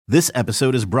This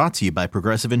episode is brought to you by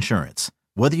Progressive Insurance.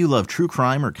 Whether you love true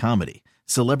crime or comedy,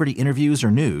 celebrity interviews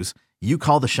or news, you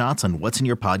call the shots on what's in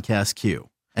your podcast queue.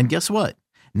 And guess what?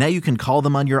 Now you can call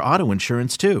them on your auto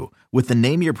insurance too with the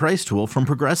Name Your Price tool from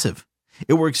Progressive.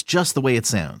 It works just the way it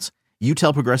sounds. You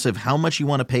tell Progressive how much you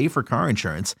want to pay for car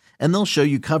insurance, and they'll show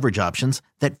you coverage options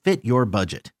that fit your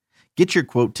budget. Get your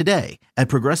quote today at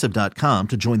Progressive.com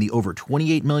to join the over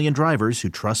 28 million drivers who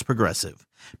trust Progressive.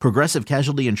 Progressive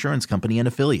Casualty Insurance Company and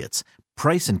Affiliates.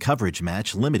 Price and coverage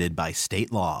match limited by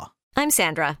state law. I'm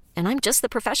Sandra, and I'm just the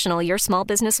professional your small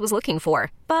business was looking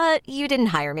for. But you didn't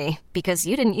hire me because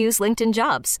you didn't use LinkedIn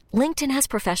Jobs. LinkedIn has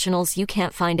professionals you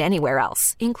can't find anywhere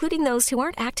else, including those who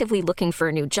aren't actively looking for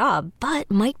a new job, but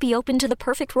might be open to the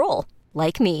perfect role,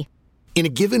 like me. In a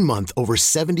given month, over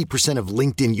 70% of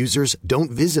LinkedIn users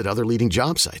don't visit other leading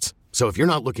job sites. So if you're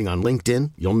not looking on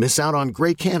LinkedIn, you'll miss out on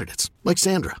great candidates like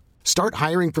Sandra. Start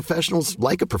hiring professionals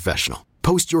like a professional.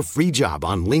 Post your free job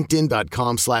on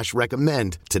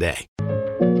linkedin.com/recommend today.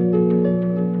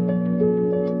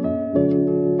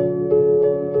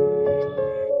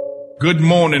 Good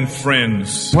morning,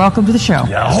 friends. Welcome to the show.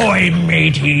 Ahoy,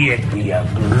 matey, it be a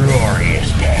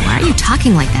glorious day. Why are you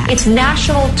talking like that? It's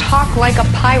National Talk Like a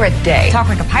Pirate Day. Talk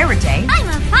like a pirate day? I'm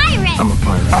a pirate. I'm a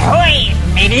pirate. Ahoy,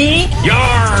 matey.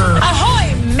 Yarr.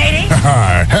 Ahoy, matey.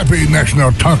 Happy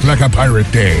National Talk Like a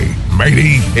Pirate Day,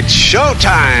 matey. It's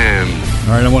showtime.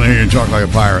 All right, I want to hear you talk like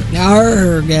a pirate.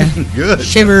 Arrgh. Good.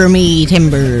 Shiver me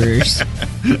timbers.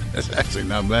 That's actually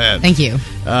not bad. Thank you.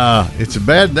 It's a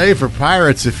bad day for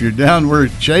pirates if you're down where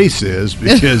Chase is,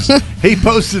 because he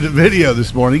posted a video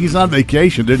this morning. He's on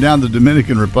vacation. They're down in the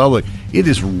Dominican Republic. It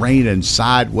is raining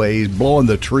sideways, blowing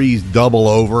the trees double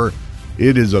over.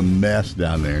 It is a mess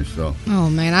down there. So, oh,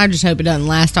 man, I just hope it doesn't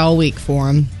last all week for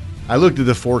him. I looked at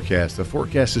the forecast. The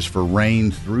forecast is for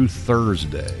rain through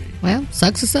Thursday. Well,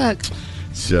 sucks to suck.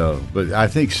 So, but I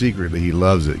think secretly he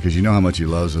loves it, because you know how much he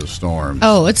loves those storms.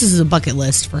 Oh, this is a bucket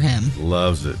list for him.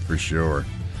 Loves it, for sure.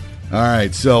 All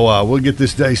right, so we'll get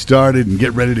this day started and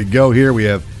get ready to go here. We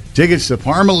have tickets to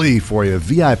Parmalee for you,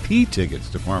 VIP tickets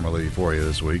to Parmalee for you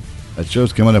this week. That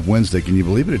show's coming up Wednesday. Can you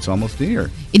believe it? It's almost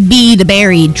here. It'd be the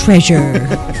buried treasure.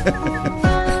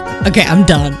 Okay, I'm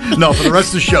done. No, for the rest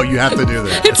of the show, you have to do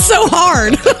that. It's so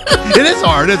hard. It is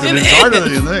hard, isn't it? It's harder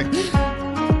than you think.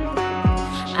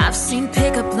 I've seen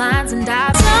pickup lines and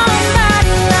died somebody like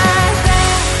that.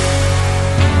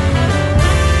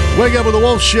 Wake up with the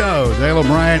Wolf Show. Dale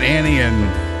O'Brien, Annie,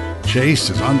 and Chase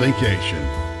is on vacation.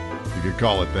 You could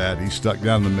call it that. He's stuck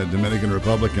down in the Dominican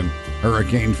Republic in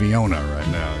Hurricane Fiona right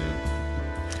now.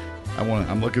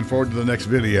 I'm looking forward to the next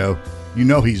video. You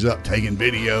know he's up taking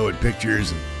video and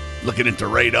pictures and looking at the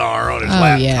radar on his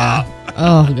laptop. Yeah.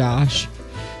 Oh, gosh.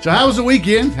 So how was the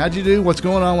weekend? How'd you do? What's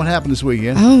going on? What happened this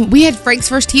weekend? Oh, we had Frank's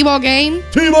first T-ball game.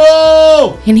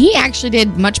 T-ball! And he actually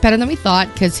did much better than we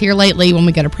thought, because here lately when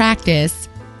we go to practice,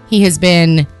 he has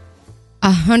been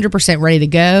 100% ready to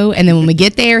go. And then when we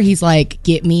get there, he's like,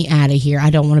 get me out of here. I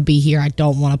don't want to be here. I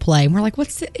don't want to play. And we're like,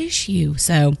 what's the issue?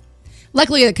 So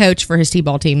luckily the coach for his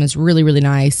T-ball team is really, really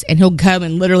nice. And he'll come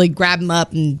and literally grab him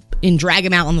up and drag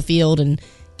him out on the field and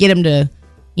get him to,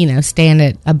 stand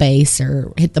at a base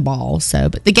or hit the ball. So,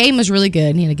 but the game was really good,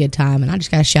 and he had a good time. And I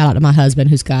just got a shout out to my husband,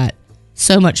 who's got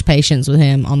so much patience with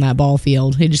him on that ball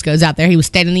field. He just goes out there. He was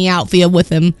standing in the outfield with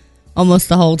him almost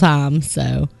the whole time.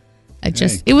 So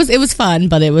it was fun,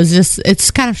 but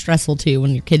it's kind of stressful too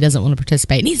when your kid doesn't want to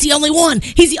participate. And he's the only one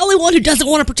who doesn't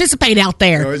want to participate out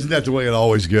there. Isn't that the way it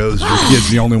always goes? Your kid's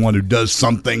the only one who does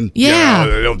something. Yeah.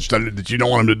 That you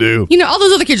don't want him to do. All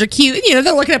those other kids are cute. They're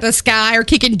looking up at the sky or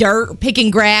kicking dirt or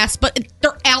picking grass, but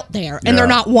they're out there and they're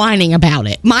not whining about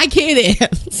it. My kid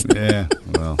is. Yeah,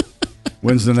 well.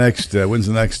 When's the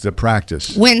next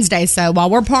practice? Wednesday. So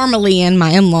while we're Parmaleeing, my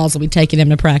in-laws will be taking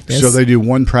him to practice. So they do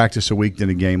one practice a week,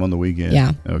 then a game on the weekend?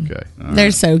 Yeah. Okay.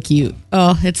 They're so cute.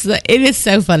 Oh, it is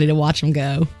so funny to watch them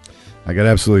go. I got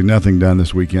absolutely nothing done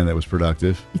this weekend that was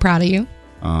productive. I'm proud of you.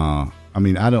 I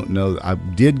don't know. I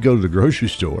did go to the grocery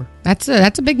store. That's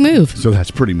a big move. So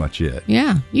that's pretty much it.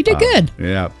 Yeah. You did good.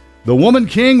 Yeah. The Woman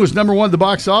King was number one at the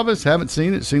box office. Haven't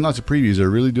seen it. Seen lots of previews.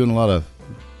 They're really doing a lot of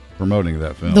promoting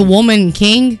that film. The Woman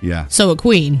King? Yeah. So a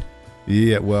queen.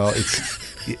 Yeah, well,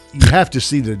 it's you have to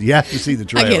see the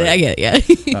trailer. I get it,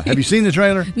 yeah. Have you seen the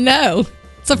trailer? No.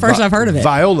 It's the first I've heard of it.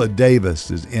 Viola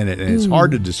Davis is in it, and it's hard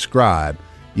to describe.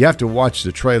 You have to watch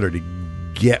the trailer to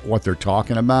get what they're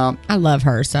talking about. I love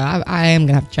her, so I am going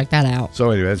to have to check that out.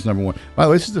 So anyway, that's number one. By the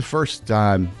way, this is the first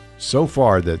time so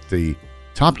far that the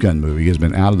Top Gun movie has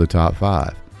been out of the top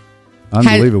 5.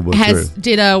 Unbelievable truth.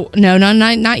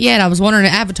 Not yet. I was wondering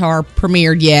if Avatar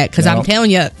premiered yet, because I'm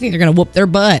telling you, I think they're going to whoop their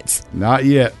butts. Not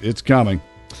yet. It's coming.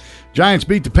 Giants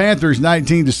beat the Panthers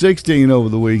 19-16 over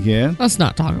the weekend. Let's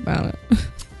not talk about it.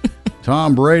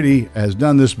 Tom Brady has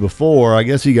done this before. I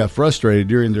guess he got frustrated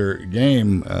during their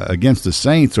game against the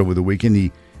Saints over the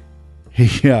weekend.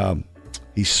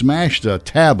 He smashed a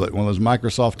tablet, one of those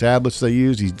Microsoft tablets they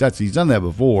use. He's done that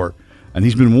before, and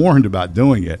he's been warned about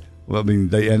doing it. Well, I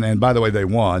mean, and by the way, they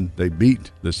won. They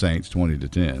beat the Saints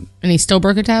 20-10. And he still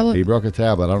broke a tablet? He broke a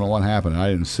tablet. I don't know what happened. I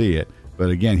didn't see it. But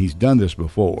again, he's done this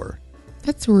before.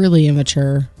 That's really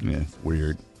immature. Yeah,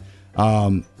 weird.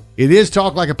 It is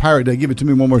Talk Like a Pirate Day. Give it to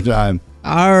me one more time.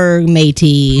 Arr,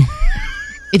 matey.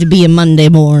 It'd be a Monday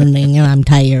morning, and I'm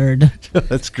tired.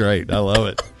 That's great. I love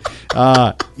it.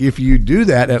 If you do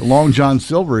that at Long John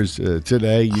Silver's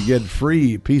today, you get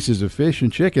free pieces of fish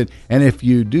and chicken. And if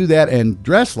you do that and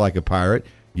dress like a pirate,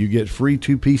 you get free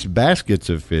 2-piece baskets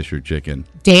of fish or chicken.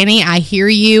 Danny, I hear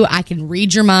you. I can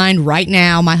read your mind right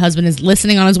now. My husband is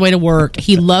listening on his way to work.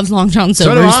 He loves Long John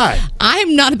Silver's. So do I.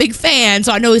 I'm not a big fan,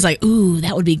 so I know he's like, ooh,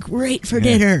 that would be great for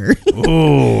dinner.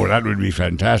 Oh, that would be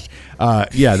fantastic.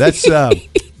 That's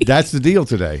the deal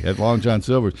today at Long John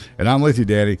Silver's. And I'm with you,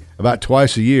 Danny. About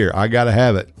twice a year, I got to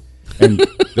have it. And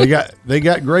they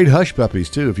got great hush puppies,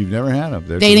 too, if you've never had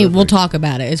them. Danny, we'll talk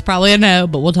about it. It's probably a no,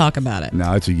 but we'll talk about it.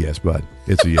 No, it's a yes, bud.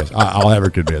 It's a yes. I'll have her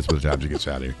convinced by the time she gets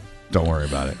out of here. Don't worry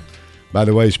about it. By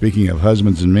the way, speaking of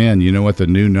husbands and men, you know what the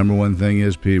new number one thing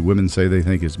is women say they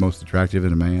think is most attractive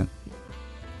in a man?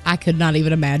 I could not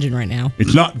even imagine right now.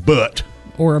 It's not butt.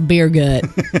 Or a beer gut.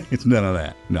 It's none of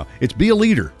that. No. It's be a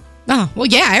leader. Oh, well,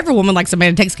 yeah, every woman likes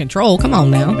somebody that takes control. Come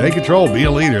on now. Take control. Be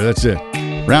a leader. That's it.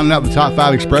 Rounding out the top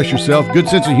 5, express yourself, good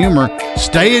sense of humor,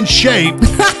 stay in shape,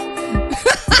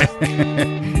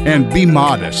 and be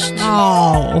modest.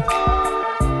 Oh.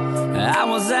 I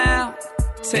was out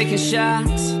taking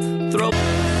shots, throw.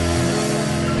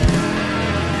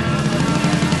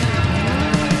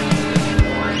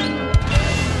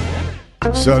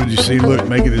 So did you see Luke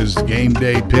making his game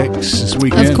day picks this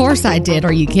weekend? Of course I did.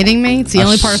 Are you kidding me? It's the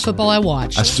only part of football I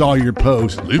watch. I saw your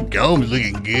post. Luke Combs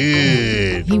looking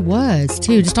good. He was,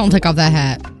 too. Just don't take off that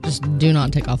hat. Just do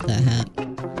not take off that hat.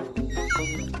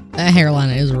 That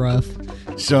hairline is rough.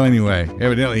 So anyway,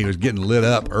 evidently he was getting lit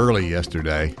up early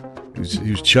yesterday.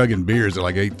 He was chugging beers at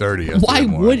like 8:30. Why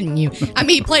wouldn't you? I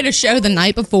mean, he played a show the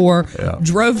night before,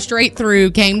 drove straight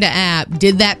through, came to App,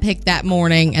 did that pick that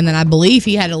morning, and then I believe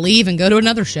he had to leave and go to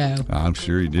another show. I'm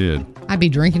sure he did. I'd be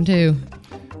drinking too.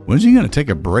 When's he going to take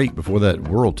a break before that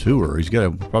world tour? He's got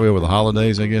to probably over the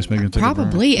holidays, I guess, maybe take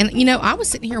probably. A break. And I was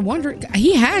sitting here wondering,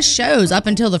 he has shows up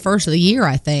until the first of the year,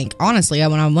 I think. Honestly,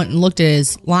 when I went and looked at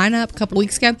his lineup a couple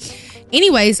weeks ago.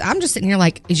 Anyways, I'm just sitting here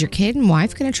like, is your kid and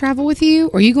wife going to travel with you?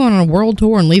 Or are you going on a world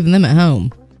tour and leaving them at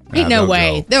home? Ain't no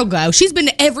way. They'll go. She's been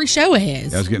to every show of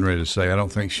his. I was getting ready to say, I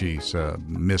don't think she's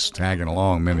missed tagging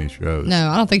along many shows. No,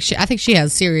 I think she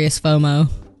has serious FOMO.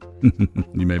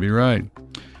 You may be right.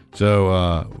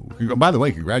 So, by the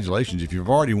way, congratulations. If you've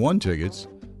already won tickets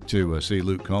to see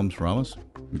Luke Combs from us,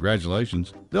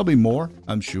 congratulations. There'll be more,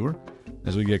 I'm sure,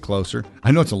 as we get closer.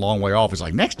 I know it's a long way off. It's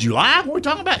like next July? What are we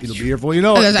talking about? It'll be here before you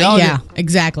know it. Yeah,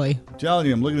 exactly. I'm telling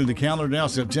you, I'm looking at the calendar now.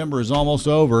 September is almost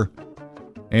over.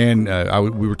 And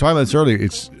we were talking about this earlier.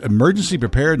 It's Emergency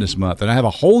Preparedness Month, and I have a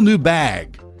whole new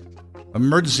bag,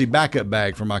 emergency backup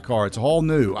bag for my car. It's all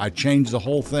new. I changed the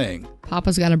whole thing.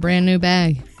 Papa's got a brand new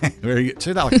bag. Very good.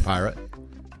 Say that like a pirate.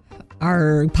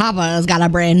 Our Papa's got a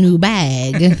brand new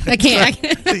bag. I can't.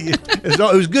 It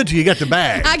was good till you got the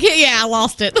bag. I can't. Yeah, I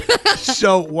lost it.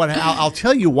 So I'll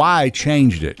tell you why I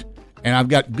changed it, and I've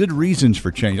got good reasons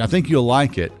for changing. I think you'll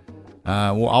like it.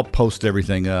 I'll post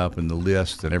everything up and the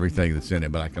list and everything that's in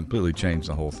it, but I completely changed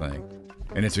the whole thing.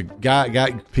 And it's a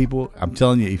guy. People, I'm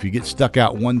telling you, if you get stuck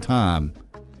out one time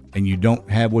and you don't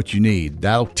have what you need,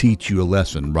 that'll teach you a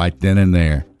lesson right then and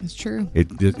there. It's true.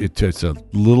 It's a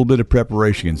little bit of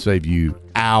preparation can save you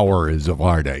hours of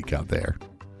heartache out there.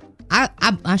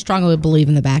 I strongly believe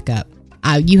in the backup.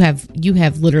 You have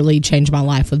literally changed my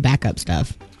life with backup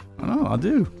stuff. Oh, I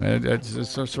do.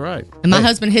 That's right. And my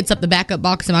husband hits up the backup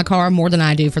box in my car more than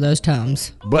I do for those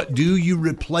Tums. But do you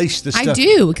replace the stuff? I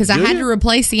do, because I had to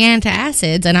replace the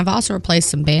antacids, and I've also replaced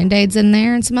some Band-Aids in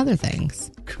there and some other things.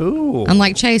 Cool.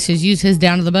 Unlike Chase, who's used his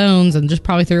down to the bones and just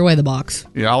probably threw away the box.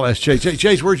 Yeah, I'll ask Chase.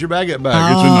 Chase, where's your backup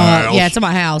bag? It's in my house. Yeah, it's in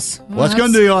my house. Well, that's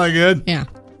going to do you all good. Yeah.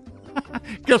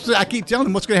 I keep telling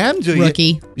him what's going to happen to Rookie.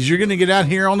 you. Is you're going to get out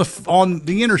here on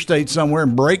the interstate somewhere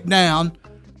and break down.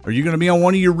 Or you're going to be on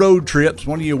one of your road trips,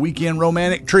 one of your weekend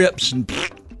romantic trips. And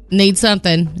need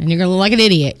something, and you're going to look like an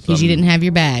idiot because you didn't have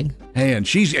your bag. Hey, and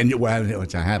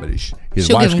what's a habit? His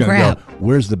She'll wife's give him going to crap. go,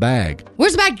 where's the bag?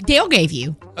 Where's the bag Dale gave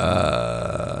you?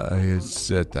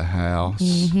 It's at the house.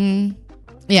 Mm-hmm.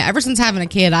 Yeah, ever since having a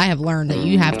kid, I have learned that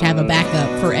you have to have a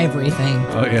backup for everything.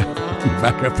 Oh, yeah.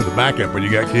 Backup for the backup when you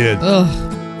got kids. Ugh.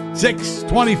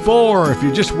 6:24. If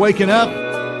you're just waking up,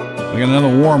 we got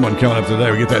another warm one coming up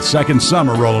today. We get that second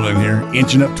summer rolling in here,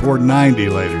 inching up toward 90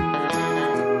 later.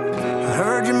 I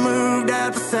heard you moved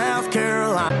out to South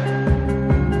Carolina.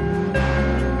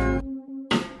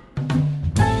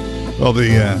 Well,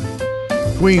 the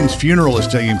Queen's funeral is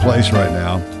taking place right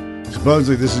now.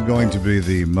 Supposedly, this is going to be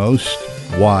the most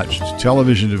watched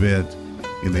television event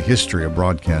in the history of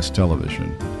broadcast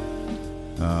television.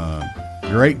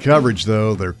 Great coverage,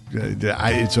 though.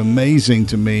 It's amazing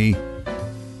to me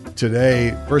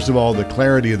today. First of all, the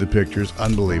clarity of the pictures,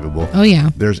 unbelievable. Oh, yeah.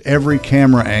 There's every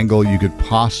camera angle you could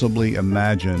possibly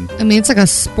imagine. I mean, it's like a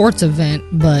sports event,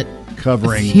 but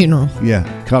covering a funeral.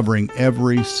 Yeah, covering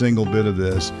every single bit of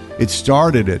this. It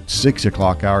started at 6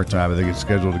 o'clock our time. I think it's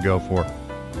scheduled to go for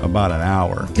about an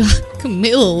hour. God,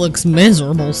 Camilla looks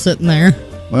miserable sitting there.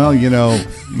 Well, you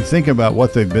think about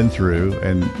what they've been through,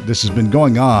 and this has been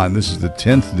going on. This is the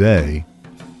 10th day.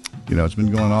 It's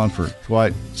been going on for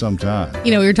quite some time.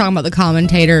 We were talking about the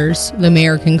commentators, the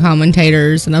American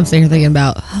commentators, and I'm sitting here thinking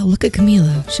about, oh, look at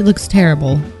Camila. She looks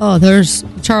terrible. Oh, there's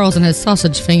Charles and his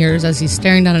sausage fingers as he's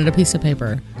staring down at a piece of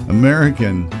paper.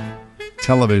 American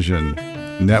television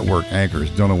network anchors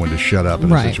don't know when to shut up in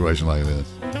a situation like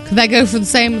this. Could that go for the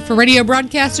same for radio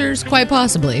broadcasters? Quite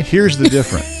possibly. Here's the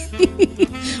difference.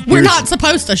 We're not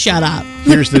supposed to shut up.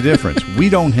 Here's the difference. We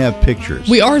don't have pictures.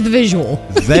 We are the visual.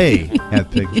 They have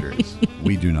pictures.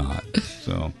 We do not.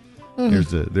 So there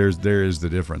is the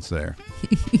difference there.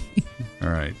 All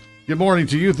right. Good morning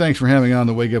to you. Thanks for having on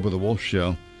the Wake Up with the Wolf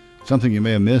show. Something you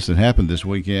may have missed that happened this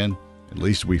weekend. At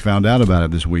least we found out about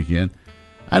it this weekend.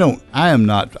 I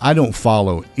don't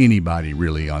follow anybody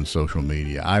really on social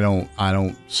media. I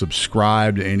don't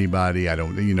subscribe to anybody.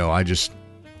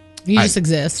 You just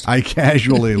exist. I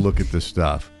casually look at this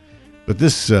stuff. But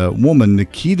this woman,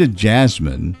 Nikita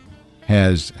Jasmine,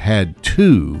 has had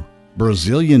 2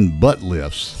 Brazilian butt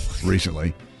lifts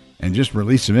recently and just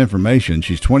released some information.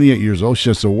 She's 28 years old. She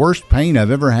says, the worst pain I've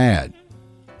ever had.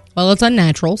 Well, it's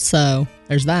unnatural, so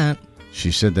there's that.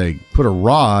 She said they put a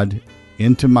rod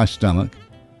into my stomach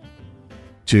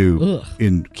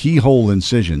in keyhole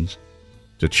incisions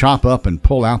to chop up and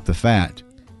pull out the fat,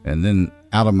 and then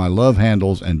out of my love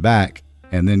handles and back,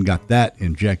 and then got that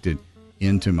injected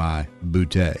into my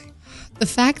bootay. The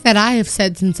fact that I have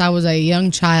said since I was a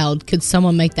young child, could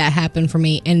someone make that happen for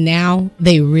me? And now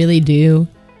they really do.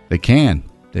 They can.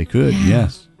 They could,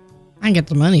 yes. I can get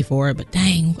the money for it, but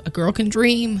dang, a girl can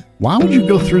dream. Why would you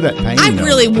go through that pain? I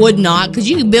really would not, because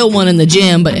you can build one in the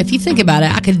gym, but if you think about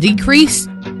it, I could decrease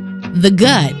the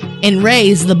gut and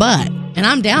raise the butt, and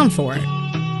I'm down for it.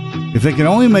 If they can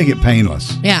only make it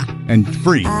painless. Yeah. And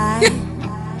free. I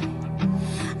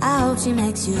hope she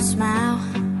makes you smile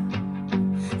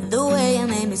the way you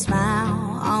made me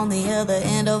smile on the other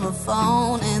end of a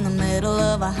phone in the middle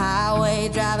of a highway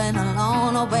driving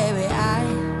alone. Oh baby,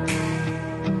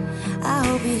 I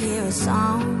hope you hear a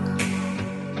song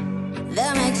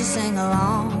that makes you sing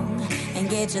along and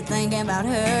get you thinking about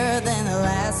her. Then the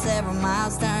last several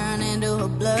miles turn into a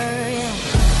blur. Yeah.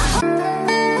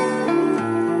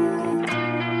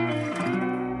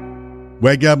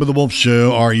 Wake Up with the Wolf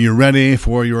Show. Are you ready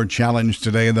for your challenge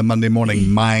today, the Monday morning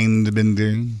mind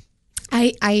bending?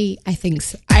 I think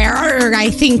so. I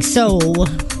think so.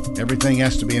 Everything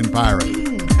has to be in pirate.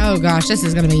 Oh gosh, this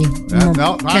is going to be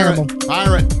terrible.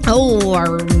 Pirate.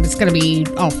 Oh, it's going to be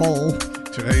awful.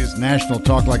 Today's National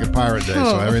Talk Like a Pirate Day,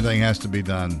 so everything has to be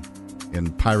done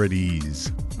in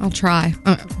piratese. I'll try.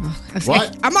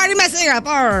 What? I'm already messing up.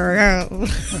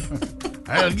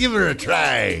 I'll give her a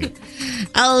try.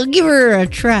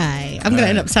 I'm going to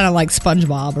end up sounding like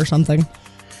SpongeBob or something.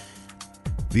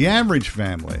 The average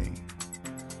family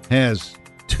has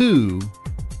 2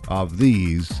 of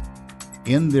these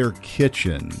in their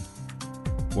kitchen.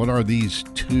 What are these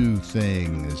 2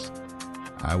 things?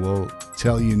 I will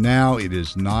tell you now, it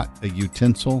is not a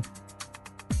utensil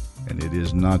and it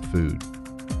is not food.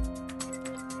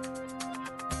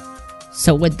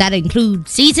 So would that include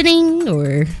seasoning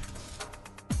or?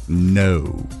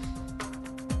 No.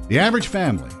 The average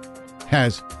family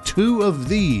has 2 of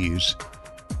these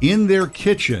in their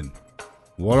kitchen.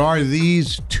 What are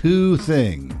these 2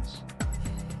 things?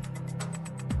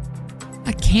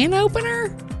 A can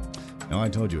opener? No, I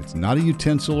told you, it's not a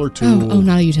utensil or tool. Oh,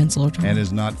 not a utensil or tool. And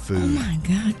is not food. Oh my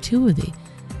God, 2 of these.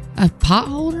 A pot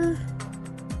holder?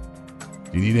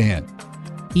 You need a hint.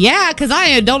 Yeah, because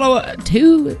I don't know.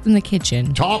 2 in the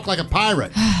kitchen. Talk like a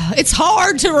pirate. It's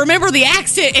hard to remember the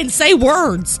accent and say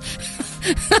words.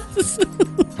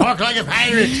 Talk like a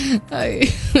pirate.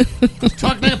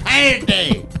 Talk like a pirate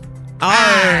day.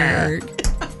 Arg.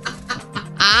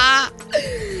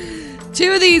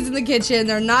 2 of these in the kitchen.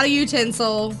 They're not a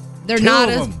utensil. They're not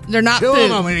Two food. of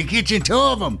them in the kitchen. 2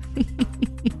 of them.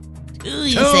 2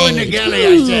 in the galley,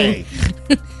 I say.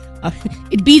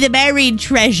 It'd be the buried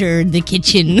treasure in the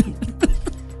kitchen.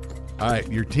 All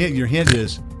right, your hint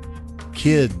is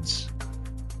kids.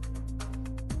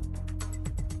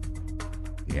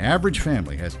 The average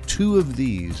family has 2 of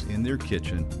these in their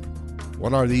kitchen.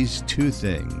 What are these 2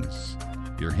 things?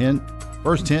 Your hint,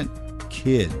 first hint,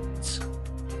 kids.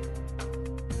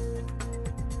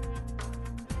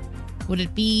 Would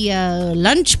it be a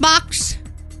lunchbox?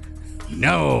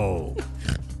 No.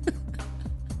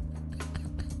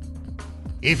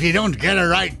 If you don't get it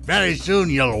right very soon,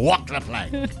 you'll walk the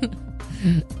plank.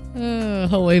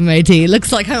 Holy matey.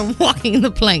 Looks like I'm walking the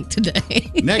plank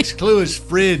today. Next clue is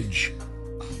fridge.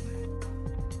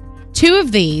 2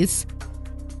 of these.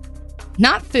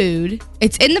 Not food.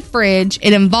 It's in the fridge.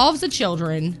 It involves the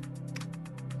children.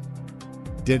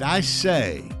 Did I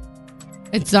say?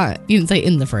 It's not. You didn't say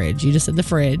in the fridge. You just said the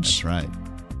fridge. That's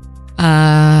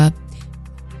right.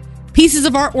 Pieces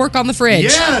of artwork on the fridge.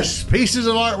 Yes, pieces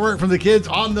of artwork from the kids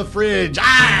on the fridge.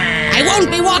 I won't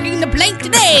be walking the plank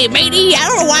today, matey. I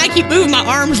don't know why I keep moving my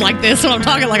arms like this when I'm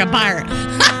talking like a pirate.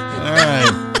 All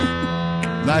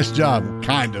right. Nice job,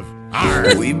 kind of.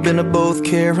 We've been to both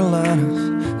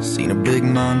Carolinas, seen a big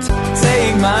mountain.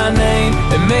 Take my name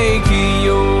and make it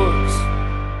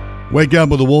yours. Wake up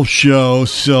with the Wolf Show.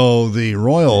 So the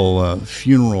royal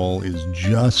funeral is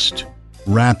just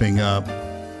wrapping up.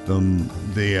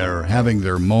 They are having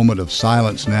their moment of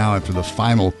silence now after the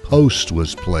final post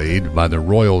was played by the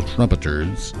royal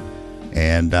trumpeters,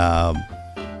 and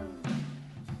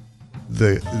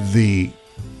the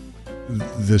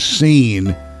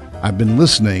scene. I've been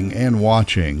listening and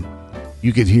watching.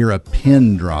 You could hear a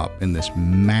pin drop in this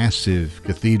massive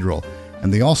cathedral.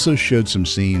 And they also showed some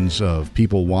scenes of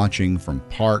people watching from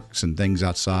parks and things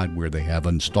outside where they have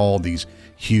installed these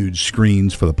huge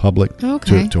screens for the public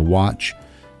to watch.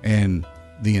 And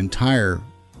the entire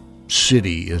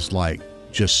city is like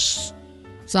just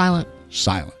silent,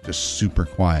 just super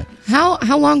quiet.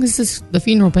 How long has the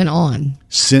funeral been on?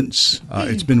 Since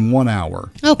it's been 1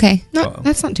 hour. Okay,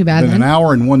 that's not too bad. An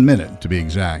hour and 1 minute to be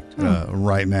exact,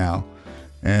 right now,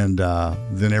 and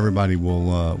then everybody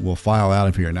will file out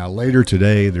of here. Now later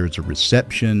today, there's a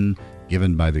reception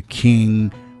given by the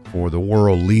king for the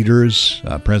world leaders.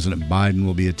 President Biden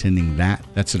will be attending that.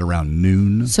 That's at around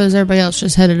noon. So is everybody else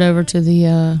just headed over to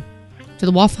the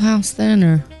Waffle House then,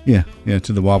 or? Yeah,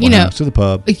 to the Waffle House, to the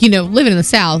pub. Living in the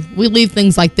South, we leave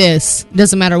things like this.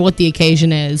 Doesn't matter what the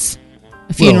occasion is.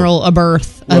 A funeral, a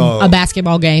birth, a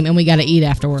basketball game, and we got to eat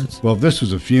afterwards. Well, if this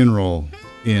was a funeral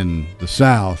in the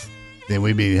South, then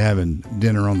we'd be having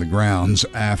dinner on the grounds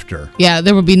after. Yeah,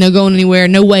 there would be no going anywhere,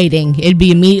 no waiting. It'd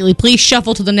be immediately, please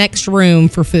shuffle to the next room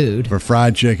for food. For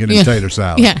fried chicken and tater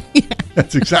salad. Yeah.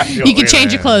 That's exactly what you can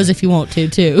change your clothes if you want to,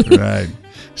 too. Right.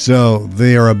 So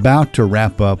they are about to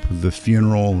wrap up the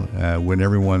funeral when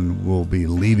everyone will be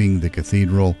leaving the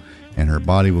cathedral and her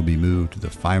body will be moved to the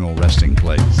final resting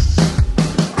place.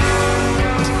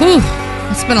 Whew,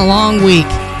 it's been a long week.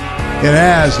 It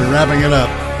has. They're wrapping it up.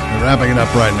 They're wrapping it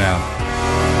up right now.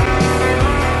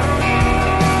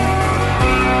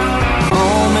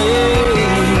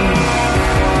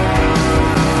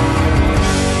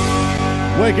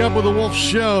 Wake up with the Wolf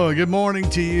Show. Good morning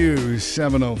to you,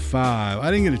 7:05.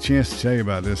 I didn't get a chance to tell you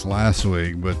about this last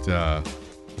week, but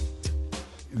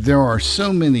there are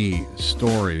so many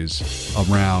stories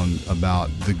around about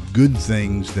the good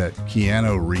things that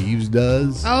Keanu Reeves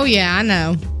does. Oh, yeah, I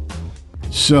know.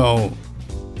 So,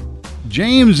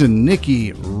 James and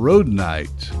Nikki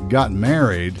Rodnight got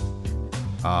married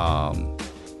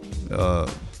a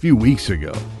few weeks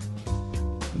ago.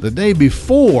 The day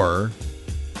before,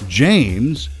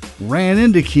 James ran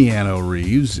into Keanu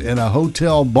Reeves in a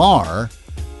hotel bar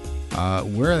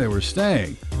where they were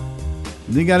staying.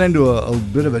 They got into a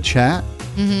bit of a chat,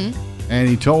 and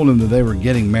he told him that they were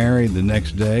getting married the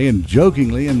next day and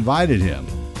jokingly invited him.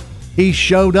 He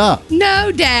showed up.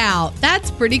 No doubt.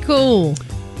 That's pretty cool.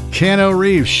 Keanu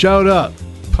Reeves showed up,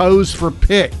 posed for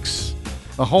pics,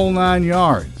 the whole 9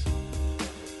 yards.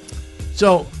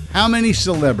 So how many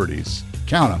celebrities,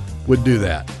 count them, would do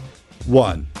that?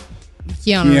 One.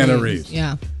 Keanu Reeves.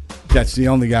 Yeah. That's the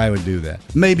only guy who would do that.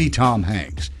 Maybe Tom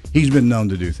Hanks. He's been known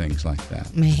to do things like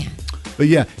that. Man. But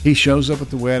yeah, he shows up at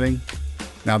the wedding.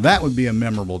 Now that would be a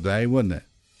memorable day, wouldn't it?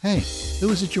 Hey, who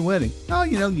was at your wedding? Oh,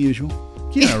 the usual.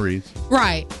 Keanu Reeves.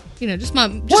 Right. Just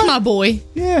my boy.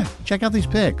 Yeah, check out these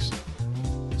pics.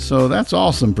 So that's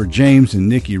awesome for James and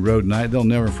Nikki Rodenite. They'll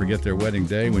never forget their wedding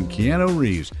day when Keanu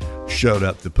Reeves showed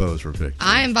up to pose for pictures.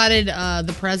 I invited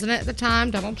the president at the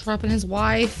time, Donald Trump, and his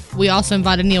wife. We also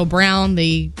invited Neil Brown,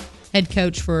 the head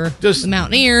coach for the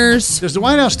Mountaineers. Does the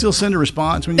White House still send a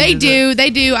response when you do? They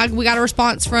do. We got a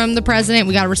response from the president.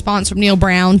 We got a response from Neil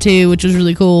Brown, too, which was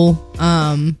really cool.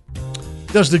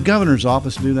 Does the governor's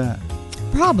office do that?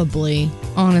 Probably,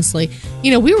 honestly.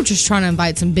 We were just trying to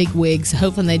invite some big wigs,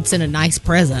 hoping they'd send a nice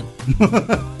present.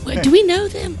 Do we know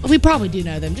them? We probably do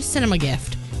know them. Just send them a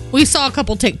gift. We saw a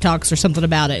couple TikToks or something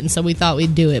about it, and so we thought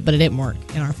we'd do it, but it didn't work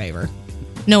in our favor.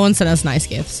 No one sent us nice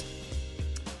gifts.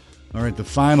 All right, the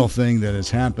final thing that has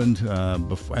happened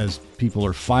as people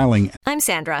are filing. I'm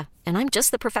Sandra, and I'm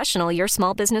just the professional your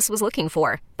small business was looking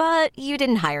for. But you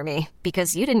didn't hire me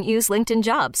because you didn't use LinkedIn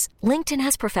Jobs. LinkedIn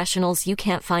has professionals you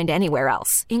can't find anywhere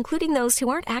else, including those who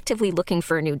aren't actively looking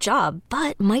for a new job,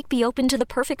 but might be open to the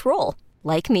perfect role,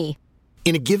 like me.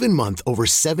 In a given month, over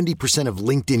 70% of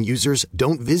LinkedIn users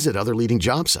don't visit other leading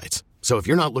job sites. So if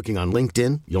you're not looking on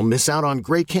LinkedIn, you'll miss out on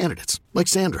great candidates like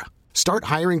Sandra. Start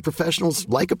hiring professionals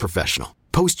like a professional.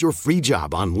 Post your free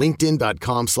job on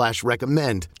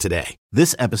linkedin.com/recommend today.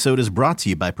 This episode is brought to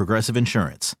you by Progressive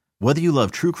Insurance. Whether you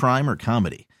love true crime or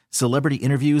comedy, celebrity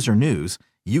interviews or news,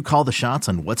 you call the shots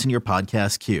on what's in your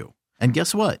podcast queue. And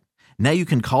guess what? Now you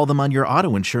can call them on your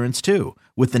auto insurance too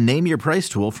with the Name Your Price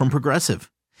tool from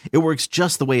Progressive. It works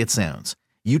just the way it sounds.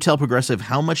 You tell Progressive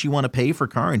how much you want to pay for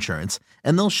car insurance,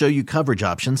 and they'll show you coverage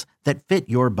options that fit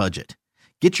your budget.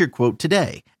 Get your quote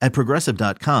today at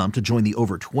Progressive.com to join the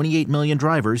over 28 million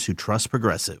drivers who trust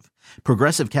Progressive.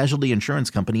 Progressive Casualty Insurance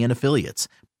Company and Affiliates.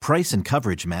 Price and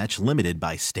coverage match limited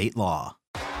by state law.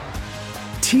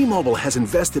 T-Mobile has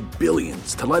invested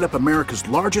billions to light up America's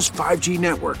largest 5G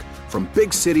network, from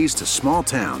big cities to small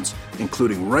towns,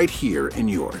 including right here in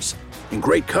yours. And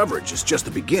great coverage is just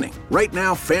the beginning. Right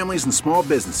now, families and small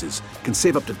businesses can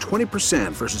save up to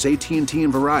 20% versus AT&T and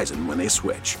Verizon when they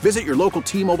switch. Visit your local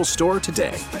T-Mobile store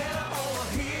today.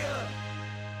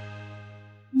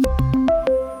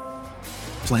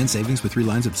 Plan savings with 3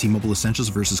 lines of T-Mobile Essentials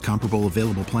versus comparable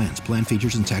available plans. Plan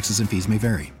features and taxes and fees may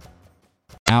vary.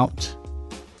 Out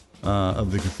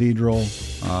of the cathedral,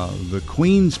 the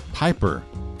Queen's Piper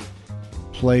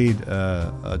played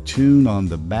a tune on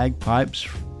the bagpipes.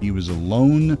 He was a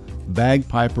lone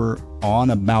bagpiper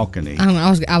on a balcony.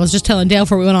 I was just telling Dale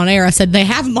before we went on air, I said they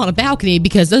have him on a balcony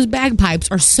because those bagpipes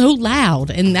are so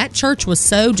loud, and that church was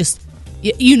so just,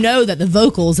 that the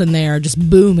vocals in there are just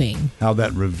booming. How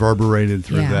that reverberated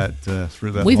through that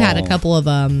We've hall. had a couple of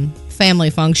family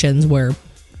functions where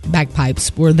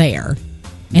bagpipes were there,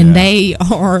 and they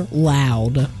are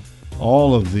loud.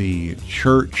 All of the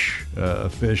church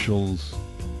officials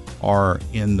are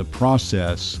in the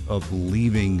process of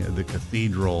leaving the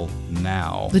cathedral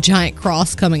now. The giant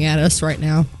cross coming at us right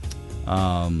now.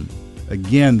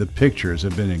 Again, the pictures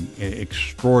have been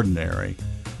extraordinary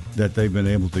that they've been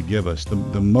able to give us.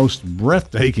 The most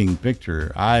breathtaking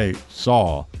picture I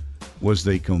saw was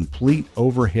the complete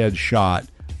overhead shot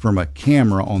from a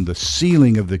camera on the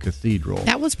ceiling of the cathedral.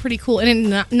 That was pretty cool.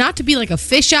 And not to be like a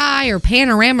fisheye or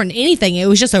panorama or anything. It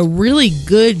was just a really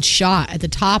good shot at the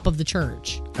top of the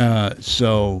church.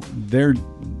 So they're,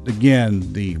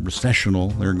 again, the recessional.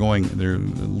 They're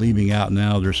leaving out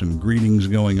now. There's some greetings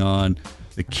going on.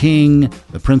 The King,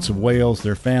 the Prince of Wales,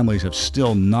 their families have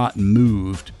still not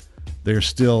moved. They're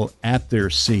still at their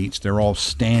seats. They're all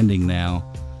standing now.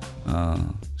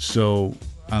 So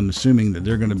I'm assuming that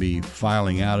they're going to be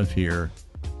filing out of here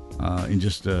in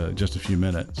just a few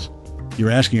minutes. You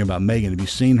were asking about Meghan. Have you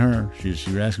seen her? You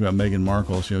were asking about Meghan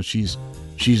Markle. So she's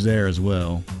there as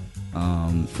well.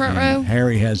 Front row.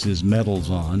 Harry has his medals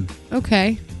on.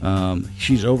 Okay.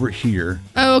 She's over here.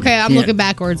 Oh, okay. I'm looking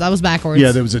backwards. I was backwards.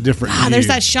 Yeah, there was a different view. There's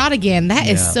that shot again. That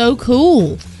is so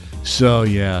cool. So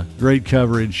yeah, great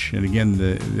coverage. And again,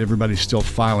 everybody's still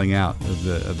filing out of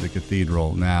the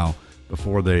cathedral now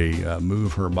before they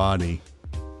move her body.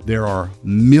 There are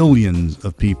millions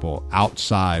of people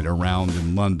outside around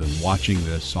in London watching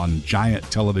this on giant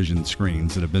television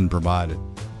screens that have been provided.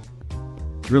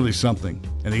 It's really something.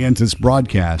 And again, this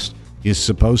broadcast is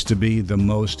supposed to be the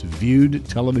most viewed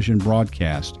television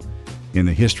broadcast in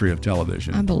the history of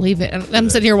television. I believe it. I'm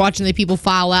sitting here watching the people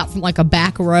file out from like a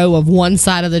back row of one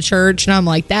side of the church, and I'm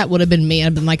like, that would have been me.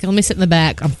 I've been like, let me sit in the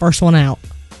back. I'm first one out.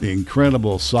 The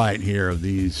incredible sight here of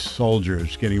these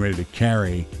soldiers getting ready to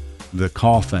carry the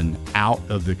coffin out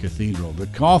of the cathedral. The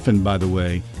coffin, by the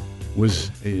way,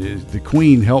 the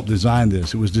Queen helped design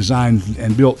this. It was designed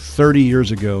and built 30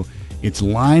 years ago. It's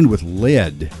lined with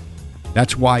lead.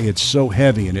 That's why it's so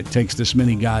heavy, and it takes this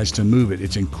many guys to move it.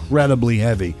 It's incredibly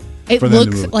heavy. It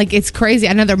looks like it's crazy.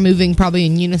 I know they're moving probably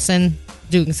in unison,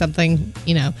 doing something,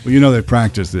 Well, they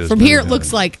practice this. From here, it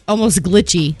looks like almost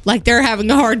glitchy. Like they're having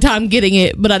a hard time getting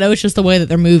it, but I know it's just the way that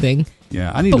they're moving.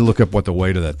 Yeah, I need to look up what the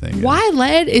weight of that thing is. Why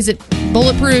lead? Is it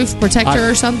bulletproof protector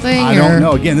or something? I don't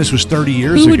know. Again, this was 30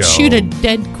 years ago. Who would shoot a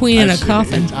dead queen in a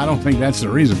coffin? I don't think that's the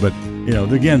reason, but,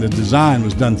 again, the design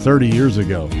was done 30 years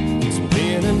ago. It's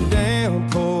been a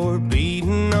downpour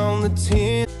beating on the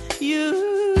tin.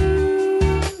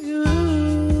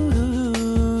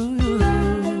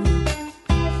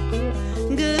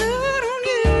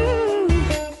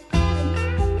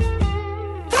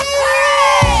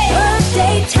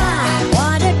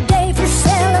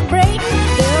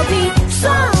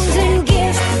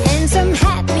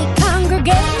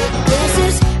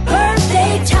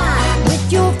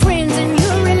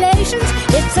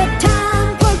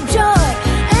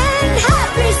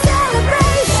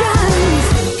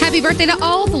 Birthday to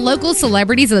all the local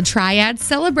celebrities of the Triad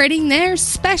celebrating their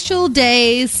special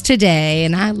days today.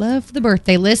 And I love the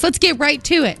birthday list. Let's get right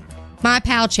to it. My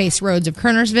pal Chase Rhodes of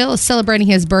Kernersville is celebrating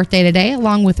his birthday today,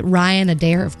 along with Ryan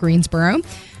Adair of Greensboro.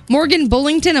 Morgan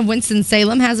Bullington of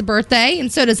Winston-Salem has a birthday,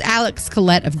 and so does Alex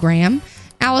Collette of Graham.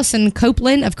 Allison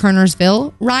Copeland of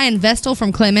Kernersville, Ryan Vestal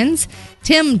from Clemens,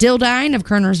 Tim Dildine of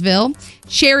Kernersville,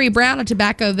 Sherry Brown of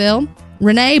Tobaccoville,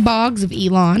 Renee Boggs of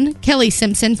Elon, Kelly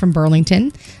Simpson from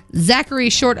Burlington, Zachary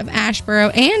Short of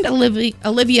Ashboro, and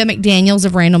Olivia McDaniels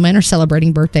of Randleman are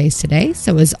celebrating birthdays today.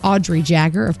 So is Audrey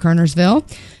Jagger of Kernersville,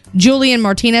 Julian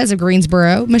Martinez of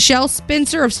Greensboro, Michelle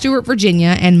Spencer of Stewart,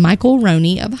 Virginia, and Michael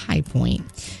Roney of High Point.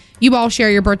 You all share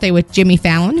your birthday with Jimmy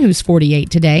Fallon, who's 48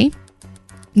 today.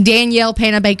 Danielle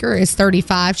Panabaker is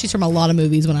 35. She's from a lot of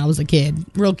movies when I was a kid.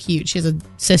 Real cute. She has a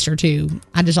sister, too.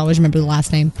 I just always remember the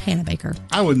last name, Panabaker.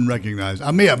 I wouldn't recognize.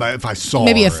 I mean, if I saw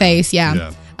maybe her. A face,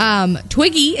 yeah.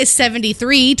 Twiggy is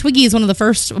 73. Twiggy is one of the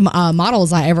first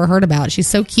models I ever heard about. She's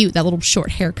so cute, that little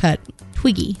short haircut.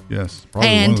 Twiggy. Yes,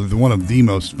 probably one of the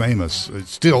most famous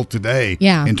still today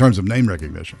in terms of name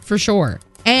recognition. For sure.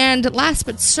 And last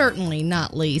but certainly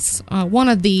not least, one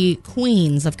of the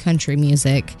queens of country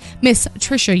music, Miss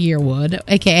Trisha Yearwood,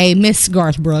 a.k.a. Miss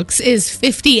Garth Brooks, is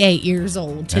 58 years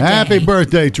old today. Happy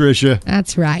birthday, Trisha.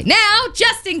 That's right. Now,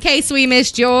 just in case we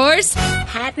missed yours,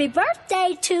 happy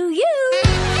birthday to you.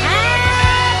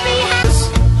 Happy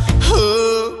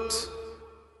Hooked.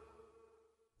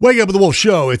 Wake Up with the Wolf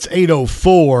Show. It's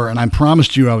 8:04, and I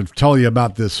promised you I would tell you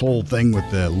about this whole thing with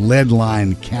the lead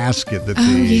line casket that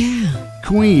the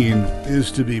Queen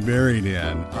is to be buried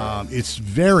in. It's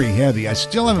very heavy. I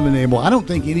still haven't been able, I don't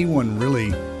think anyone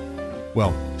really,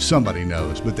 well, somebody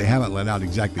knows, but they haven't let out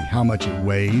exactly how much it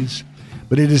weighs.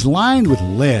 But it is lined with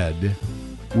lead,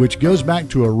 which goes back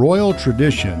to a royal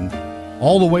tradition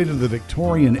all the way to the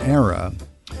Victorian era,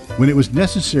 when it was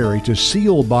necessary to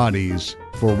seal bodies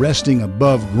for resting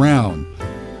above ground.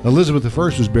 Elizabeth I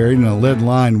was buried in a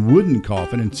lead-lined wooden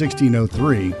coffin in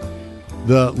 1603.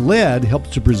 The lead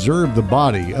helps to preserve the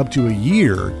body up to a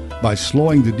year by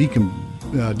slowing the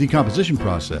decomposition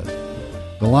process.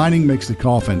 The lining makes the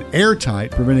coffin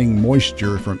airtight, preventing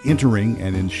moisture from entering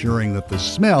and ensuring that the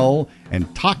smell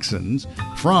and toxins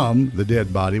from the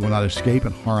dead body will not escape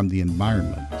and harm the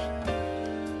environment.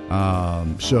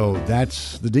 So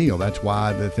that's the deal. That's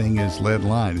why the thing is lead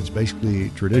lined. It's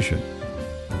basically tradition.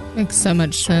 Makes so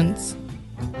much sense.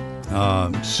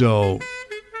 So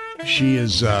she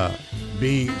is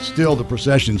the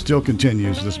procession still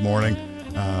continues this morning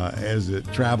as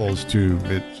it travels to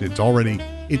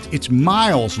it's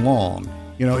miles long.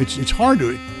 It's hard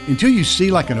to, until you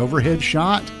see like an overhead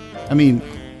shot. I mean,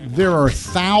 there are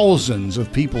thousands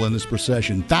of people in this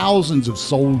procession, thousands of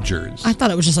soldiers. I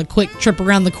thought it was just a quick trip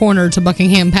around the corner to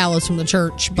Buckingham Palace from the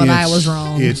church, but I was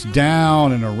wrong. It's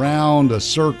down and around a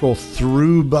circle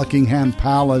through Buckingham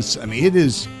Palace. I mean,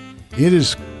 it's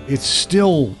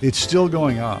still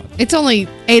going on. It's only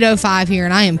 8:05 here,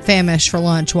 and I am famished for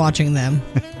lunch watching them.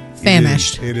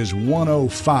 Famished. It is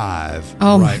 1:05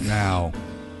 right now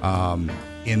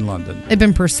in London. They've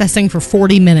been processing for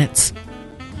 40 minutes.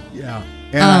 Yeah.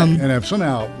 And I've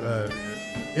somehow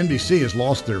NBC has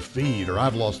lost their feed, or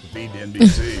I've lost the feed to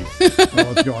NBC. I don't know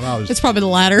what's going on. It's probably the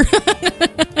latter.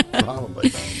 Probably.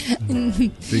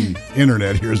 The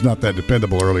internet here is not that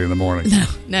dependable early in the morning.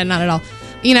 No, not at all.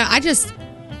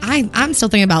 I'm still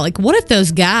thinking about, like, what if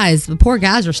those guys, the poor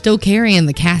guys, are still carrying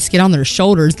the casket on their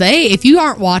shoulders? If you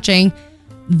aren't watching,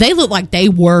 they look like they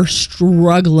were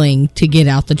struggling to get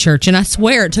out the church. And I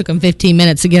swear it took them 15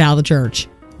 minutes to get out of the church.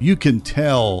 you can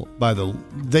tell by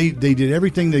they did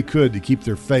everything they could to keep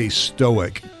their face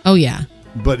stoic. Oh, yeah.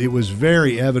 But it was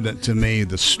very evident to me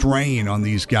the strain on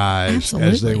these guys.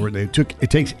 Absolutely. It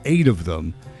takes 8 of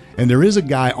them. And there is a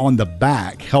guy on the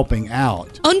back helping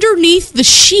out. Underneath the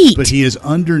sheet. But he is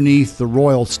underneath the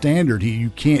Royal Standard.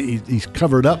 He's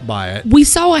covered up by it. We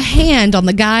saw a hand on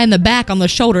the guy in the back on the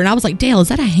shoulder, and I was like, Dale, is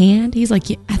that a hand? He's like,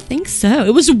 yeah, I think so.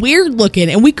 It was weird looking,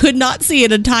 and we could not see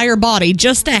an entire body,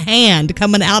 just a hand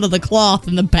coming out of the cloth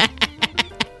in the back.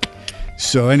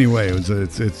 So anyway,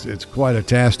 it's quite a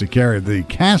task to carry. The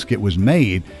casket was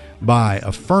made by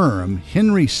a firm,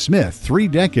 Henry Smith, 3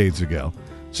 decades ago.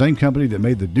 Same company that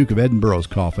made the Duke of Edinburgh's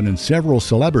coffin and several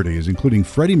celebrities, including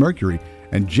Freddie Mercury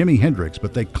and Jimi Hendrix,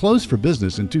 but they closed for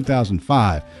business in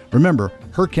 2005. Remember,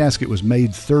 her casket was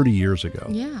made 30 years ago.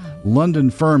 Yeah. London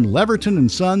firm Leverton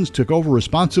 & Sons took over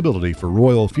responsibility for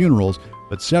royal funerals,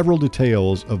 but several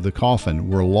details of the coffin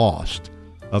were lost,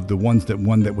 of the one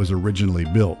that was originally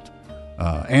built.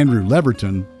 Andrew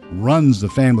Leverton runs the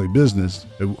family business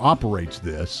who operates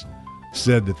this,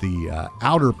 said that the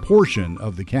outer portion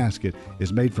of the casket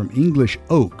is made from English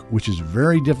oak, which is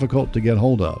very difficult to get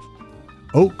hold of.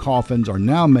 Oak coffins are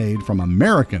now made from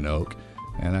American oak,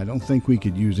 and I don't think we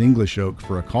could use English oak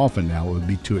for a coffin now. It would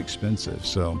be too expensive.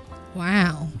 So,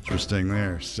 wow. Interesting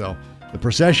there. So the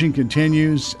procession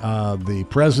continues. The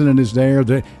president is there.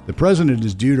 The president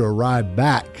is due to arrive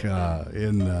back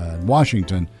in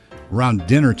Washington around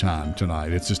dinner time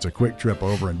tonight. It's just a quick trip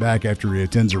over and back after he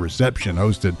attends a reception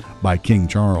hosted by King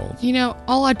Charles. You know,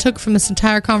 all I took from this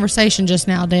entire conversation just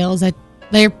now, Dale, is that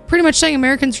they're pretty much saying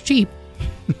Americans are cheap.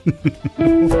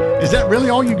 Is that really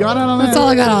all you got out of that? That's all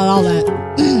I got out of all that.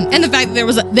 And the fact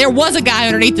that there was a guy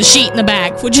underneath the sheet in the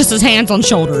back with just his hands on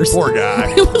shoulders. Poor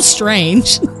guy. It was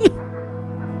strange.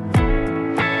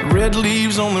 Red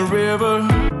leaves on the river.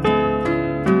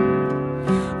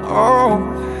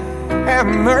 Oh, have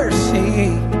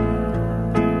mercy.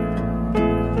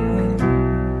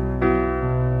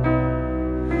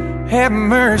 Have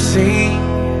mercy.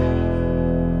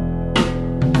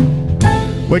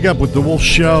 Wake up with the Wolf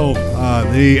Show.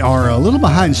 They are a little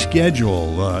behind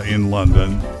schedule in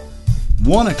London.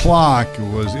 1 o'clock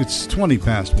it's 20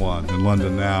 past 1 in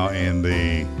London now, and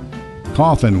the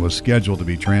coffin was scheduled to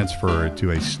be transferred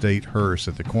to a state hearse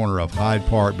at the corner of Hyde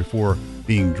Park before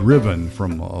being driven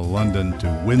from London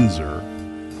to Windsor.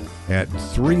 At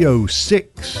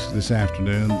 3:06 this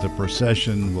afternoon, the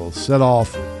procession will set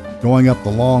off going up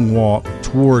the long walk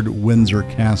toward Windsor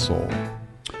Castle.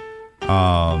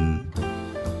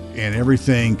 And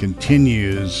everything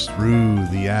continues through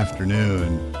the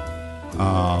afternoon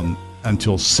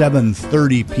until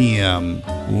 7:30 p.m.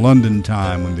 London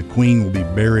time, when the Queen will be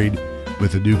buried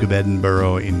with the Duke of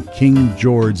Edinburgh in King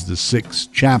George VI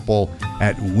Chapel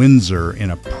at Windsor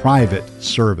in a private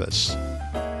service.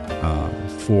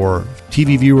 For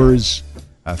TV viewers,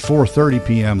 at 4:30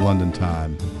 p.m. London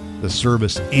time, the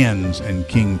service ends and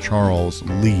King Charles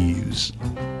leaves.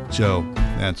 So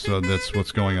that's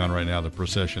what's going on right now. The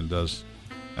procession does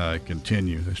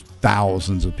continue. There's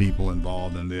thousands of people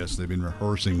involved in this. They've been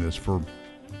rehearsing this for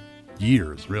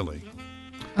years, really.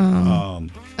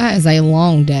 That is a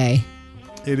long day.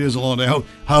 It is a long day.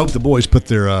 I hope the boys put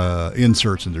their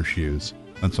inserts in their shoes.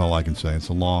 That's all I can say. It's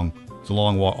a long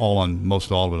walk,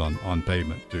 most all of it on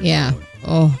pavement too. Yeah.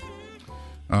 Probably.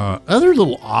 Other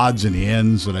little odds and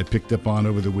ends that I picked up on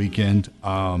over the weekend.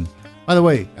 By the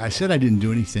way, I said I didn't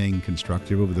do anything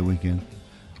constructive over the weekend,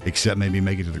 except maybe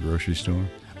make it to the grocery store.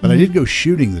 But I did go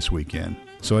shooting this weekend,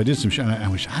 so I did some shooting.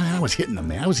 I was hitting them,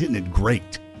 man. I was hitting it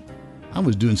great. I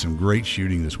was doing some great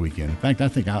shooting this weekend. In fact, I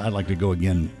think I'd like to go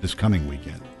again this coming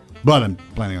weekend. But I'm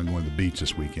planning on going to the beach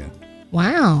this weekend.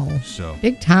 Wow. So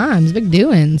big times, big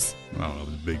doings. I don't know, it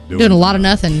was big doings. Doing a lot of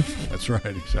nothing. That's right,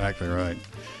 exactly right.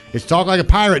 It's Talk Like a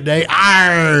Pirate Day.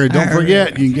 Arr! Don't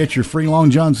forget, you can get your free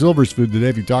Long John Silver's food today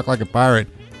if you talk like a pirate.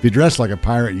 If you dress like a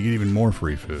pirate, you get even more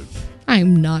free food.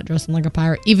 I'm not dressing like a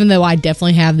pirate, even though I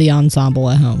definitely have the ensemble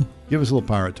at home. Give us a little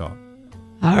pirate talk.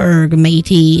 Arrgh,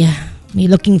 matey. Me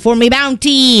looking for me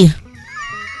bounty.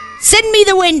 Send me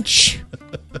the winch.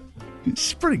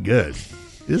 It's pretty good.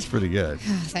 It's pretty good.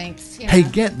 Thanks. Yeah. Hey,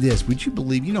 get this. Would you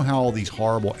believe, you know how all these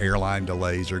horrible airline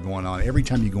delays are going on? Every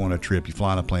time you go on a trip, you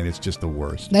fly on a plane, it's just the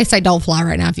worst. They say don't fly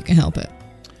right now if you can help it.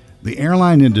 The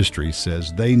airline industry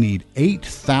says they need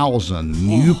 8,000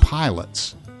 new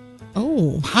pilots.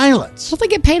 Oh. Pilots. Don't they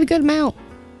get paid a good amount?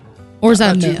 Or is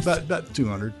that a myth? About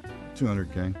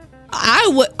 200K.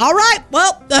 All right.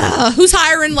 Well, who's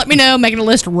hiring? Let me know. Making a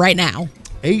list right now.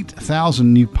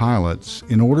 8,000 new pilots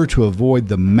in order to avoid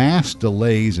the mass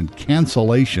delays and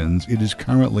cancellations it is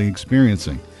currently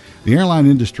experiencing. The airline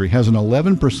industry has an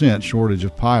 11% shortage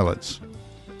of pilots.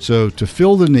 So to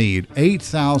fill the need,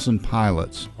 8,000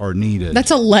 pilots are needed.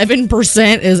 That's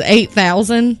 11% is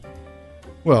 8,000?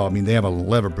 Well, I mean, they have an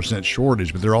 11%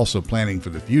 shortage, but they're also planning for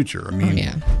the future. I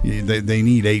mean, they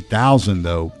need 8,000,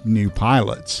 though, new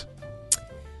pilots.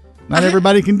 Not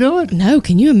everybody can do it. No,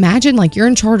 can you imagine? Like, you're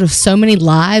in charge of so many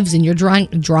lives and you're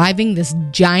driving this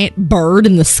giant bird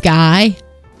in the sky?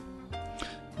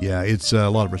 Yeah, it's a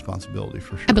lot of responsibility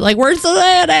for sure. I'd be like, where's the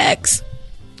FedEx?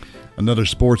 Another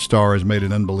sports star has made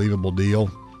an unbelievable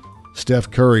deal.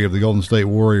 Steph Curry of the Golden State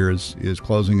Warriors is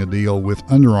closing a deal with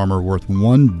Under Armour worth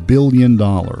 $1 billion.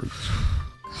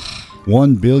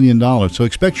 $1 billion. So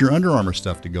expect your Under Armour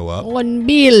stuff to go up. $1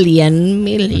 billion.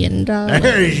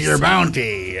 There's your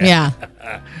bounty. Yeah.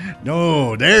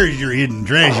 No, there's your hidden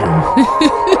treasure.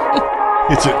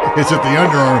 It's at the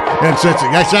Under Armour. And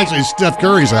that's actually Steph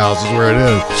Curry's house is where it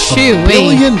is. $1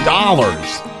 billion.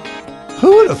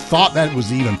 Who would have thought that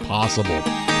was even possible?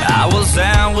 I was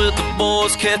out with the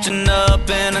boys catching up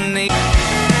in a knee.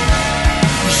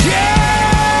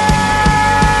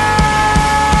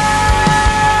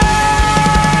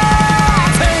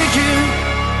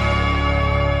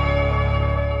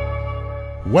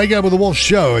 Wake Up with the Wolf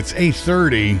Show. It's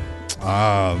 8:30.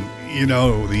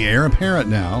 The heir apparent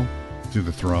now to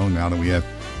the throne, now that we have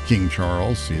King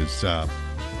Charles, is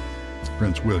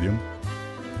Prince William,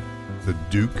 the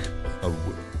Duke of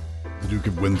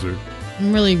Windsor.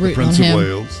 I'm really rooting Prince on him. of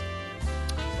Wales.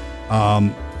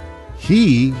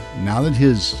 He, now that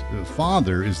his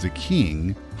father is the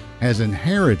king, has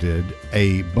inherited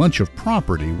a bunch of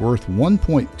property worth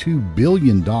 $1.2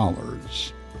 billion.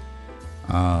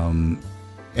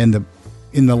 And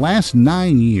in the last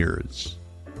 9 years,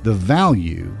 the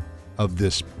value of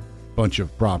this bunch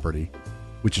of property,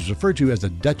 which is referred to as a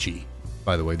duchy,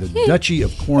 by the way, the Duchy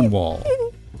of Cornwall.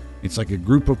 It's like a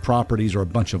group of properties or a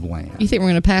bunch of land. You think we're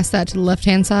going to pass that to the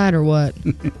left-hand side or what?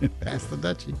 Pass the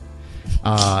duchy.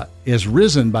 Has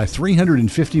risen by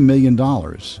 $350 million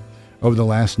over the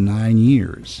last 9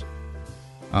 years.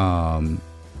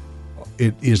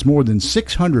 It is more than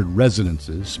 600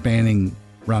 residences spanning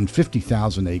around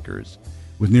 50,000 acres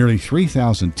with nearly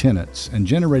 3,000 tenants and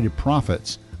generated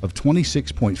profits of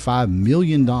 $26.5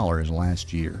 million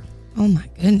last year. Oh, my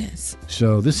goodness.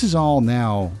 So this is all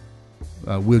now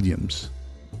Williams.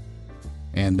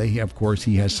 And he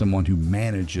has someone who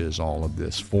manages all of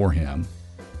this for him.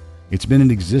 It's been in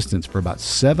existence for about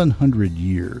 700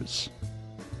 years.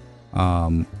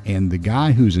 And the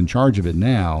guy who's in charge of it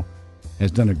now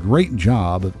has done a great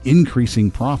job of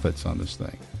increasing profits on this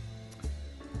thing.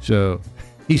 So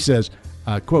he says,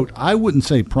 quote, I wouldn't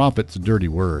say profit's a dirty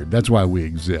word. That's why we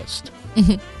exist.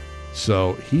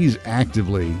 So he's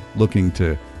actively looking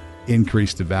to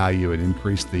increase the value and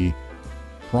increase the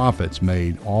profits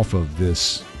made off of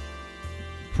this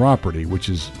property, which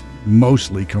is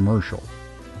mostly commercial.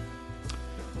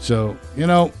 So,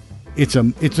 it's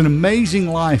an amazing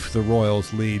life the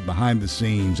royals lead behind the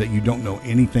scenes that you don't know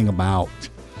anything about,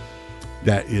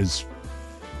 that is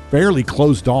fairly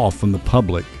closed off from the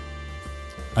public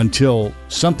until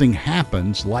something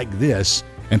happens like this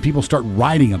and people start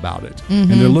writing about it.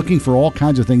 Mm-hmm. And they're looking for all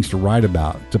kinds of things to write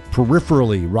about, to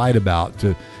peripherally write about,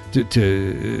 to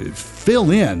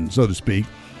fill in, so to speak,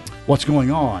 what's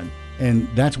going on. And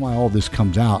that's why all this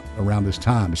comes out around this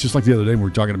time. It's just like the other day when we were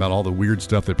talking about all the weird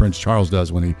stuff that Prince Charles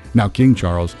does King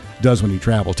Charles does when he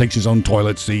travels. Takes his own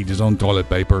toilet seat, his own toilet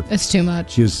paper. It's too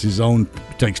much. His own,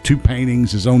 takes 2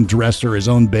 paintings, his own dresser, his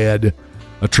own bed.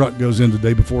 A truck goes in the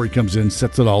day before he comes in,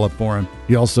 sets it all up for him.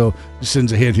 He also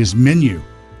sends ahead his menu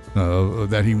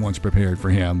that he wants prepared for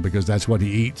him, because that's what he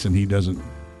eats, and he doesn't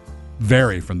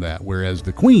vary from that. Whereas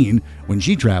the Queen, when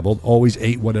she traveled, always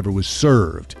ate whatever was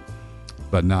served,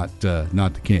 but not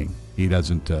the king. He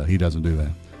doesn't do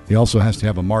that. He also has to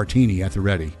have a martini at the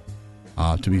ready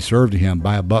to be served to him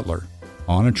by a butler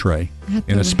on a tray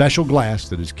in a special glass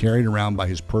that is carried around by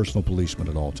his personal policeman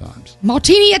at all times.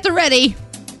 Martini at the ready.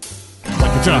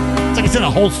 It's like it's in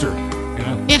a holster,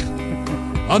 Yeah.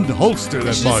 Unholster that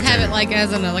Just martini. have it like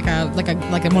as in like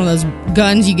one of those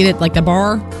guns you get at like the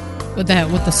bar with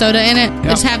the soda in it. Yep.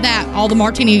 Just have that, all the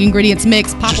martini ingredients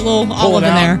mixed, pop a little olive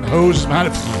in there. Hose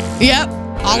behind it. Yep.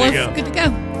 Olive, good to go.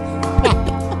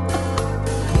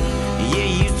 Yeah, you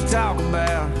used to talk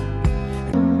about.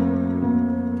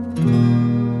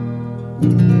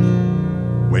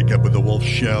 Wake Up with the Wolf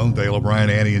Show. Dale O'Brien,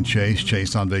 Annie, and Chase.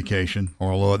 Chase on vacation.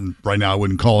 Although right now I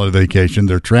wouldn't call it a vacation.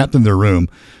 They're trapped in their room.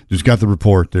 Just got the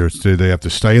report. They have to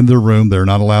stay in their room. They're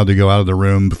not allowed to go out of the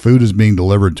room. Food is being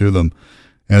delivered to them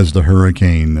as the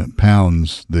hurricane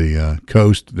pounds the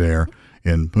coast there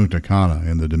in Punta Cana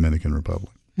in the Dominican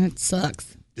Republic. That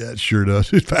sucks. Yeah, it sure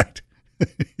does. In fact,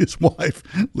 his wife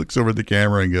looks over at the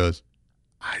camera and goes,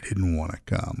 I didn't want to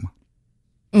come.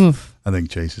 Oof. I think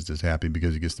Chase is just happy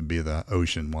because he gets to be in the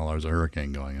ocean while there's a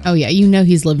hurricane going on. Oh, yeah. You know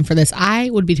he's living for this. I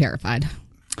would be terrified.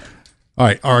 All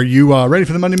right. Are you ready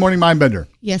for the Monday Morning Mind Bender?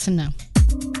 Yes and no.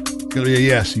 It's going to be a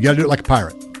yes. You got to do it like a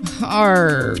pirate.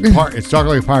 Arrgh. It's Talk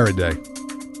Like a Pirate Day.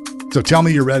 So tell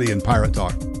me you're ready in pirate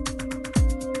talk.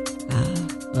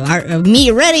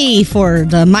 Me ready for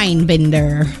the Mind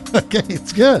Bender. Okay,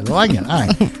 it's good. I like it. All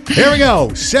right. Here we go.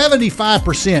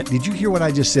 75%. Did you hear what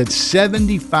I just said?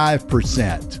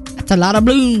 75%. That's a lot of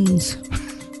balloons.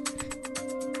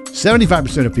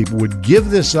 75% of people would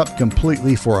give this up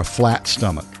completely for a flat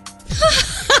stomach.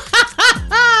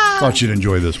 Thought you'd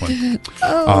enjoy this one.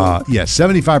 Yeah,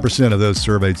 75% of those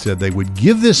surveyed said they would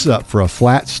give this up for a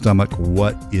flat stomach.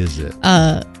 What is it?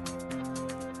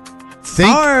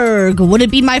 Arg, would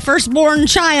it be my firstborn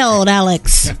child,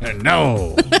 Alex?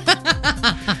 No.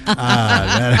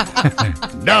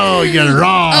 No, you're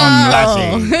wrong,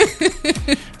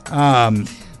 Lassie.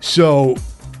 So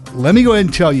let me go ahead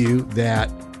and tell you that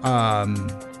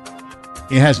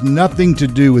it has nothing to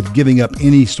do with giving up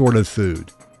any sort of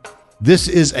food. This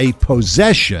is a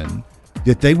possession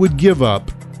that they would give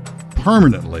up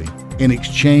permanently in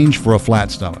exchange for a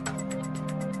flat stomach.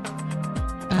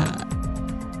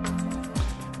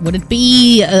 Would it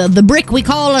be the brick we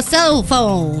call a cell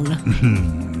phone?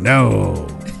 No.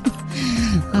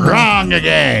 Wrong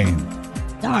again.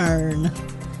 Darn.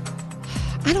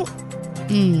 I don't...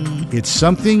 It's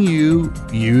something you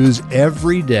use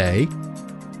every day.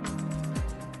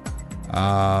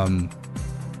 I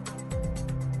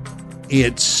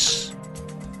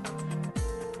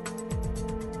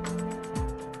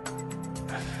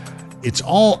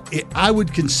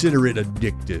would consider it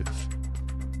addictive.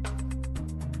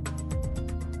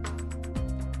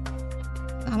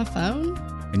 On a phone?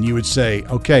 And you would say,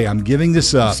 okay, I'm giving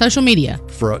this up. Social media.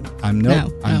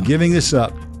 I'm giving this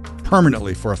up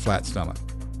permanently for a flat stomach.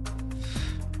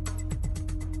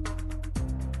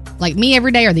 Like me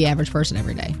every day or the average person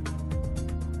every day?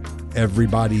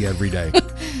 Everybody every day.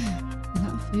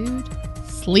 Not food.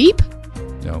 Sleep?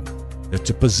 No. It's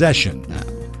a possession. No.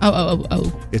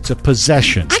 Oh. It's a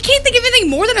possession. I can't think of anything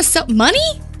more than money?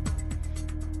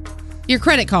 Your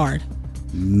credit card.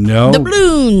 No. The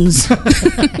balloons.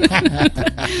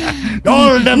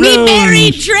 All the balloons. Me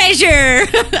buried treasure.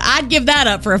 I'd give that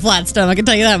up for a flat stomach, I can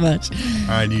tell you that much. All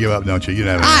right, you give up, don't you? You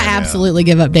never. I absolutely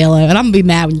give up, Dalo, and I'm going to be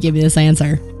mad when you give me this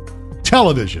answer.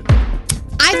 Television.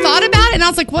 I thought about it, and I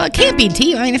was like, well, it can't be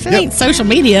TV. I mean, if it ain't social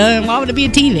media, why would it be a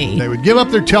TV? They would give up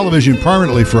their television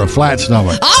permanently for a flat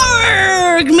stomach.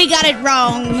 Arrgh, me got it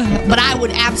wrong. But I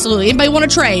would absolutely, anybody want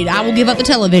to trade, I will give up the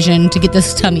television to get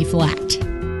this tummy flat.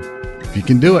 If you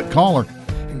can do it, call her.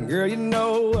 Girl, you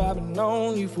know I've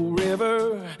known you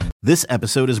forever. This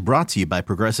episode is brought to you by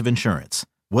Progressive Insurance.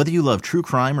 Whether you love true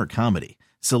crime or comedy,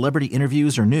 celebrity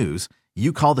interviews or news,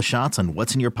 you call the shots on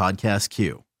what's in your podcast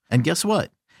queue. And guess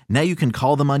what? Now you can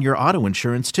call them on your auto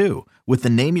insurance too with the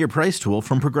Name Your Price tool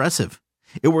from Progressive.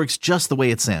 It works just the way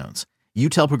it sounds. You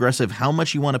tell Progressive how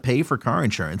much you want to pay for car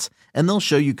insurance, and they'll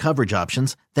show you coverage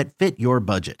options that fit your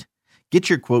budget. Get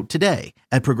your quote today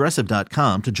at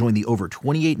Progressive.com to join the over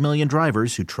 28 million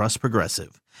drivers who trust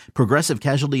Progressive. Progressive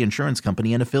Casualty Insurance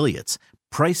Company and Affiliates.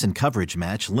 Price and coverage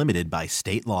match limited by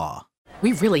state law.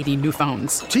 We really need new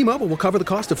phones. T-Mobile will cover the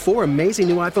cost of 4 amazing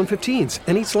new iPhone 15s,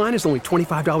 and each line is only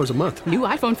 $25 a month. New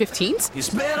iPhone 15s? It's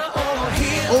better over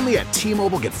here. Only at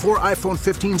T-Mobile, get 4 iPhone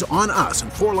 15s on us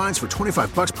and 4 lines for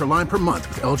 $25 per line per month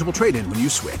with eligible trade-in when you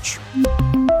switch.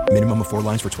 Minimum of 4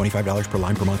 lines for $25 per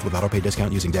line per month with autopay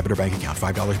discount using debit or bank account.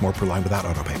 $5 more per line without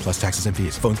autopay, plus taxes and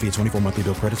fees. Phone fee at 24 monthly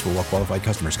bill credits for well-qualified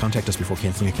customers. Contact us before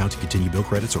canceling account to continue bill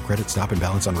credits or credit stop and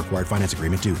balance on required finance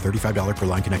agreement due. $35 per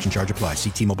line connection charge applies. See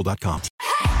T-Mobile.com.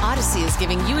 Odyssey is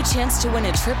giving you a chance to win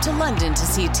a trip to London to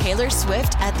see Taylor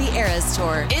Swift at the Eras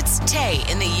Tour. It's Tay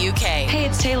in the UK. Hey,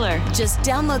 it's Taylor. Just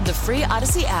download the free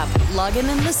Odyssey app, log in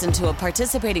and listen to a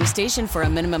participating station for a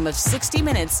minimum of 60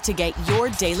 minutes to get your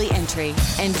daily entry.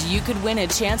 And you could win a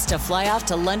chance to fly off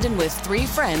to London with 3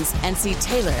 friends and see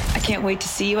Taylor. I can't wait to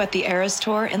see you at the Eras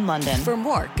Tour in London. For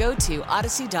more, go to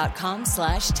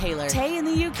odyssey.com/Taylor. Tay in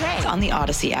the UK. It's on the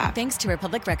Odyssey app. Thanks to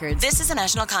Republic Records. This is a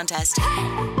national contest.